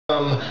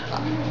from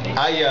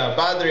Aya,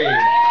 Badri.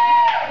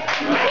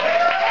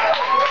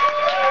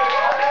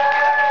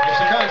 Here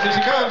she comes, here she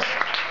comes.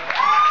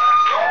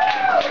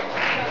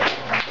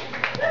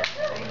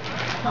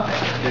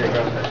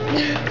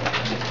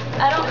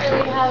 I don't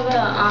really have a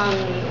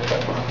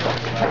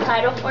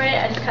title for it,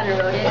 I just kind of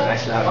wrote it.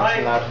 Nice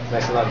and loud,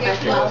 nice and loud,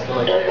 nice and loud.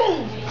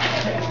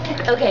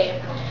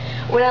 Okay,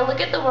 when I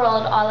look at the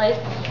world, all I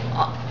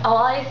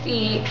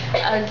see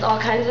is all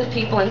kinds of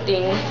people and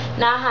things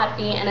not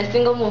happy, and a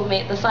single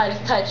movement, the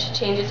slightest touch,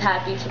 changes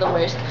happy to the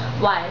worst.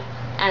 Why?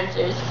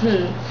 Answers.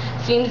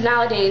 Seems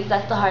nowadays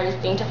that's the hardest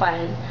thing to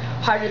find,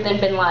 harder than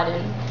Bin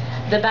Laden.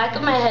 The back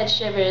of my head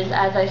shivers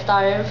as I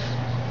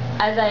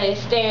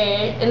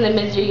stare in the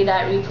misery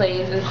that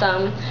replays in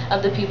some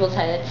of the people's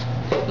heads.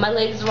 My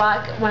legs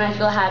rock when I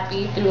feel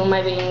happy through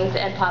my veins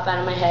and pop out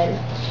of my head.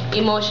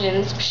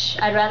 Emotions, psh,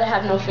 I'd rather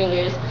have no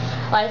fingers.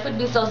 Life would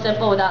be so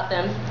simple without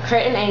them.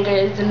 Hurt and anger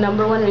is the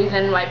 #1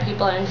 reason why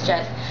people are in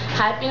stress.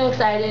 Happy and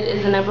excited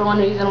is the #1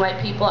 reason why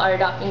people are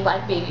adopting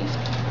black babies.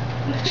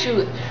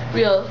 Truth,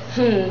 real,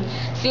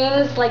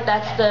 seems like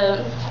that's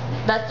the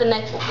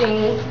next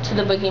thing to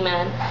the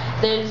boogeyman.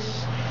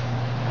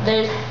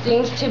 There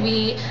seems to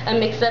be a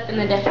mix-up in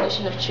the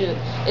definition of truth.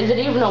 Is it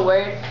even a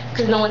word?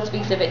 Because no one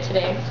speaks of it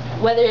today.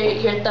 Whether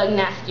you're thug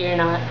nasty or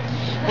not.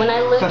 When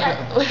I look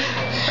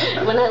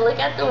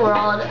at the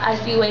world, I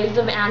see waves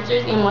of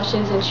answers,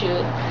 emotions, and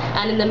truth.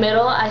 And in the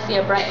middle, I see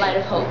a bright light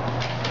of hope.